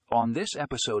On this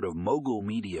episode of Mogul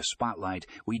Media Spotlight,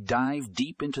 we dive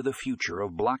deep into the future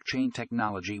of blockchain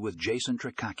technology with Jason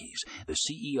Trikakis, the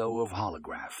CEO of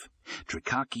Holograph.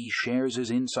 Trikakis shares his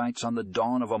insights on the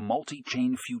dawn of a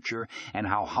multi-chain future and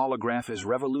how Holograph is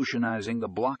revolutionizing the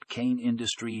blockchain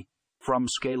industry. From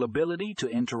scalability to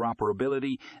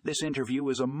interoperability, this interview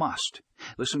is a must.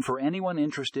 Listen for anyone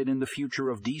interested in the future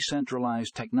of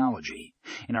decentralized technology.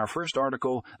 In our first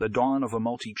article, The Dawn of a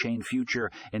Multi-Chain Future,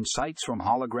 Insights from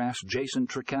Holograph's Jason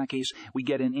Trikakis, we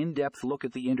get an in-depth look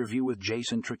at the interview with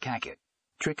Jason Trikakis.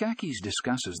 Trikakis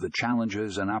discusses the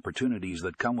challenges and opportunities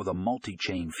that come with a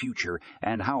multi-chain future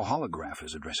and how Holograph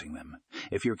is addressing them.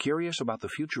 If you're curious about the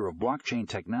future of blockchain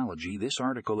technology, this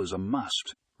article is a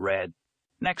must. Read.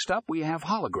 Next up, we have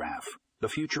Holograph, the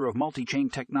future of multi-chain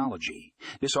technology.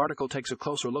 This article takes a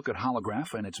closer look at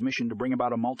Holograph and its mission to bring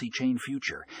about a multi-chain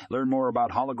future. Learn more about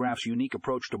Holograph's unique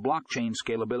approach to blockchain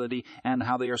scalability and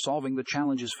how they are solving the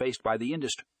challenges faced by the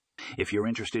industry. If you're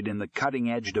interested in the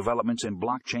cutting-edge developments in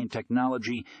blockchain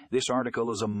technology, this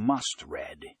article is a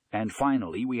must-read. And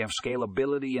finally, we have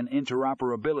scalability and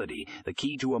interoperability, the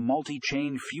key to a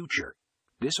multi-chain future.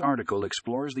 This article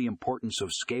explores the importance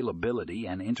of scalability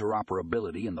and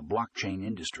interoperability in the blockchain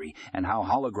industry and how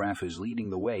Holograph is leading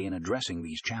the way in addressing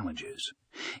these challenges.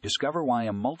 Discover why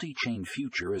a multi-chain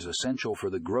future is essential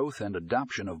for the growth and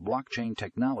adoption of blockchain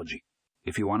technology.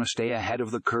 If you want to stay ahead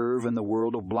of the curve in the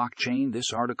world of blockchain,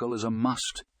 this article is a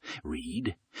must.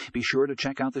 Read. Be sure to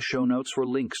check out the show notes for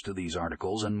links to these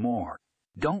articles and more.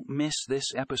 Don't miss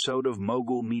this episode of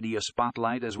Mogul Media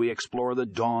Spotlight as we explore the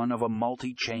dawn of a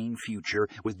multi-chain future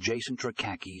with Jason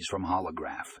Trikakis from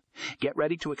Holograph. Get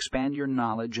ready to expand your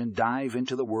knowledge and dive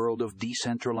into the world of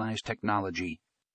decentralized technology.